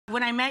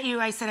When I met you,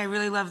 I said, I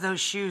really love those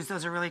shoes.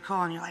 Those are really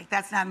cool. And you're like,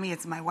 that's not me,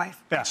 it's my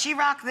wife. Yeah. Did she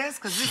rock this?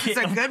 Because this is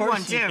a good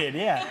one, too. She did,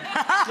 yeah.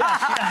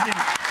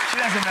 She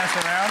doesn't mess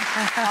around.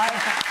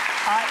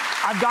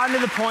 I've gotten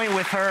to the point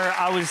with her.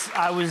 I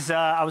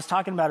was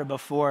talking about it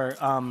before.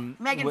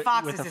 Megan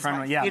Fox with is a his friend.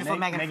 wife. Yeah, Beautiful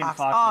Megan Fox.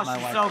 Fox Oh, is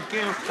she's my so wife.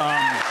 cute.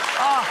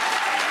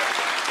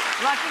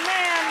 Lucky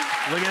man.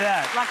 Look at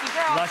that. Lucky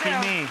girl, Lucky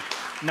too. me.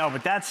 No,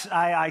 but that's,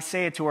 I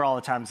say it to her all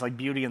the time. It's like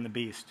Beauty and the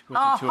Beast with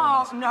the two of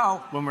us. Oh,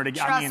 no. When we're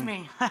together. Trust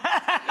me.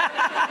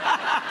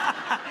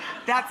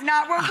 That's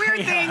not what we're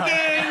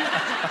thinking.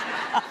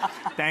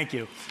 Thank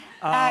you.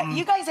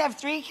 You guys have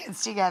 3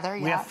 kids together,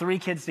 yeah? We have 3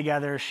 kids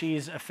together.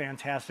 She's a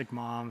fantastic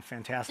mom,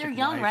 fantastic They're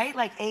young, wife. right?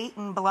 Like 8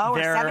 and below,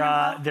 or 7 and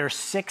below? They're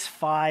 6,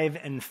 5,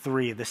 and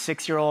 3. The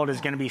 6-year-old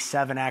is going to be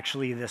 7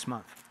 actually this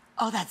month.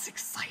 Oh, that's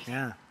exciting.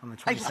 Yeah, on the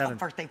 27th. I love a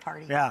birthday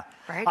party. Yeah.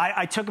 Right?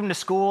 I took him to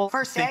school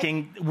First day?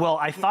 thinking, well,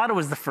 I thought it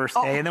was the first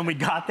day, and then we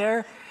got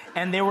there,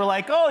 and they were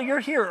like, oh,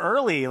 you're here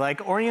early.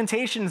 Like,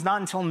 orientation's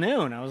not until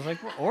noon. I was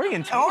like, well,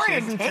 orientation?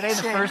 Isn't today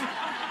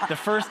the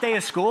first day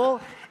of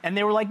school? And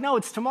they were like, no,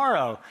 it's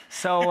tomorrow.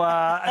 So,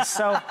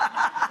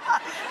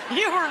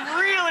 You were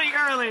really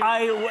early.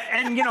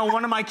 and you know,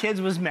 one of my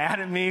kids was mad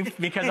at me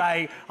because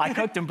I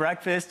cooked them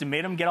breakfast and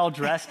made them get all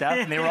dressed up,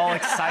 and they were all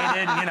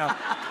excited, and you know,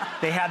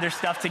 they had their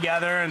stuff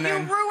together, and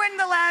then... You ruined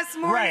the last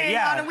morning right,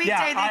 yeah, on a weekday.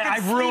 Yeah,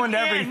 I've ruined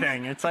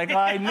everything. It's like,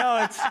 I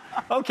know, it's,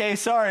 okay,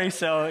 sorry.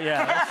 So,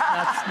 yeah,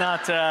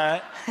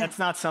 that's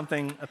not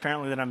something,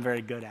 apparently, that I'm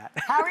very good at.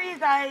 How are you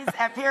guys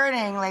at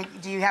parenting?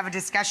 Like, do you have a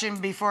discussion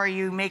before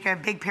you make a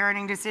big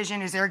parenting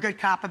decision? Is there a good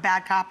cop, a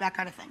bad cop, that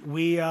kind of thing?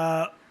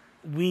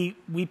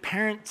 We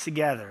parent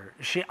together.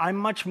 I'm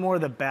much more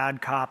the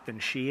bad cop than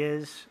she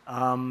is.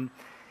 And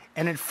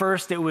at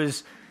first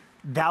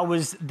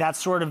that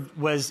sort of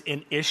was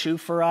an issue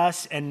for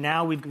us. And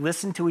now we've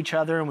listened to each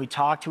other and we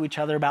talk to each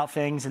other about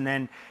things. And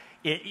then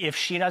if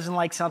she doesn't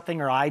like something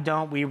or I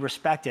don't, we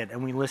respect it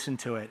and we listen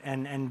to it.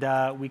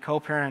 And we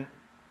co-parent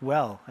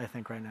well, I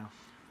think, right now.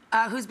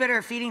 Who's better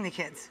at feeding the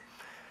kids?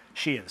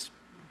 She is.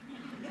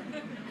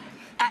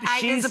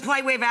 It's a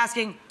polite way of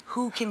asking,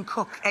 who can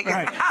cook at your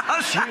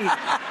house?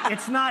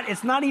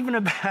 It's not even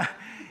about...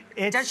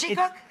 Does she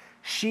cook?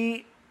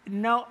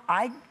 No,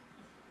 I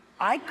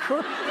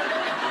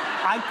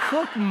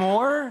cook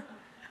more,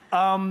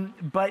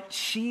 but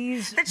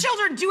she's... The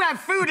children do have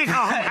food at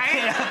home, right?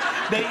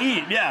 Yeah, they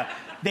eat, yeah.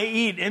 They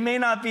eat. It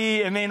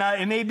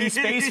may be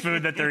space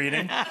food that they're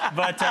eating,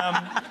 but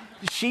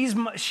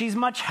she's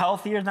much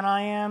healthier than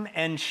I am,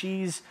 and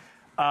she's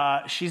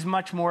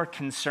much more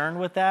concerned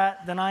with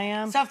that than I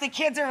am. So if the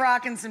kids are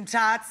rocking some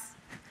tots,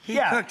 he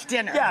cooked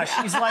dinner. Yeah,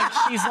 she's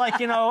like,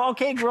 you know,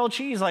 okay, grilled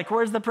cheese, like,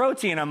 where's the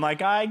protein? I'm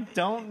like, I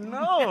don't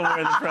know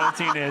where the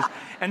protein is.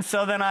 And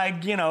so then I,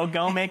 you know,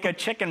 go make a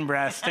chicken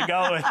breast to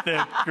go with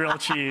the grilled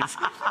cheese.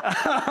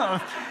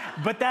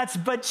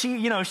 But she,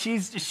 you know,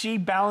 she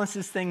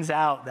balances things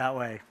out that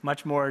way,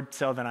 much more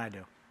so than I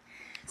do.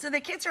 So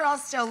the kids are all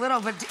still little,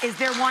 but is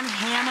there one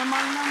ham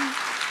among them?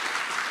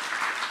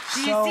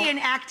 Do you see an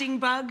acting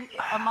bug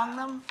among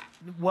them?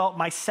 Well,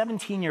 my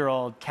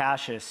 17-year-old,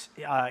 Cassius,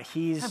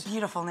 he's... It's a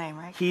beautiful name,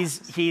 right?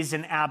 He's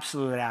an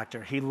absolute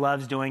actor. He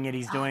loves doing it.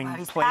 He's doing wow,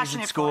 he's plays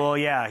at school.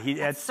 Yeah,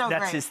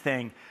 that's his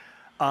thing.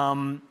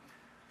 Our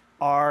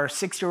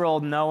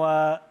 6-year-old,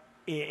 Noah,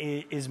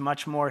 is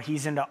much more...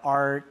 He's into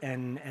art,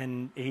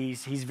 and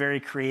he's very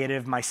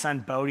creative. My son,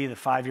 Bodie, the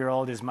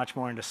 5-year-old, is much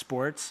more into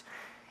sports.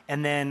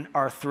 And then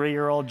our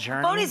 3-year-old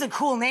Journey. Bodie's a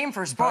cool name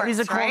for sports, Bodie's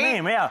a cool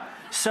name, yeah.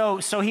 So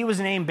he was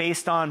named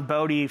based on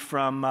Bodie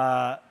from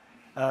the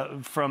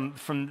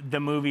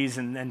movies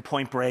and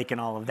Point Break and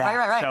all of that.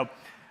 Right. So,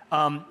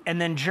 and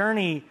then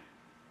Journey,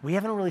 we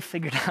haven't really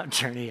figured out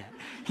Journey yet.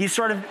 He's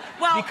sort of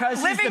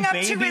because living he's the up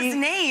baby, to his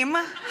name.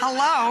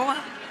 Hello.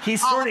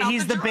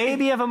 He's the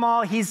baby of them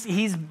all.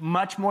 He's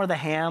much more the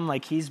ham.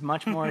 Like he's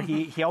much more.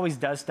 he always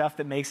does stuff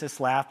that makes us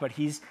laugh. But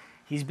he's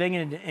big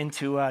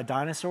into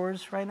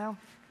dinosaurs right now.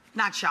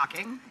 Not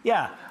shocking.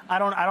 Yeah, I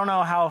don't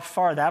know how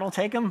far that'll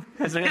take him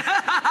as a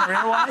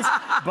career-wise,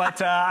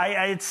 but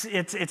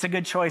it's a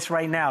good choice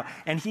right now.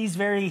 And he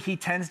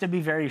tends to be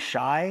very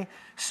shy,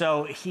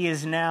 so he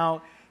is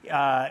now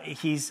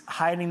he's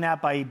hiding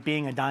that by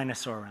being a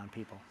dinosaur around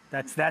people.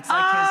 That's his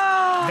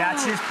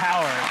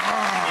power.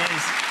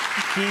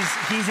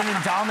 He's an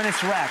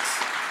Indominus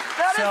Rex.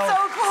 That is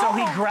so cool. So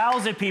he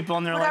growls at people,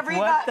 and they're like,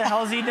 what the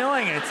hell is he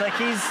doing? It's like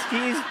he's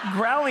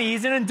growling.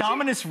 He's an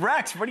Indominus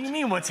Rex. What do you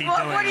mean, what's he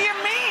doing? What do you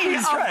mean?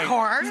 Of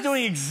course. He's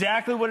doing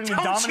exactly what an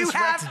Indominus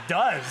Rex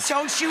does.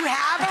 Don't you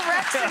have a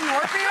Rex in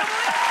your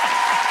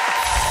family?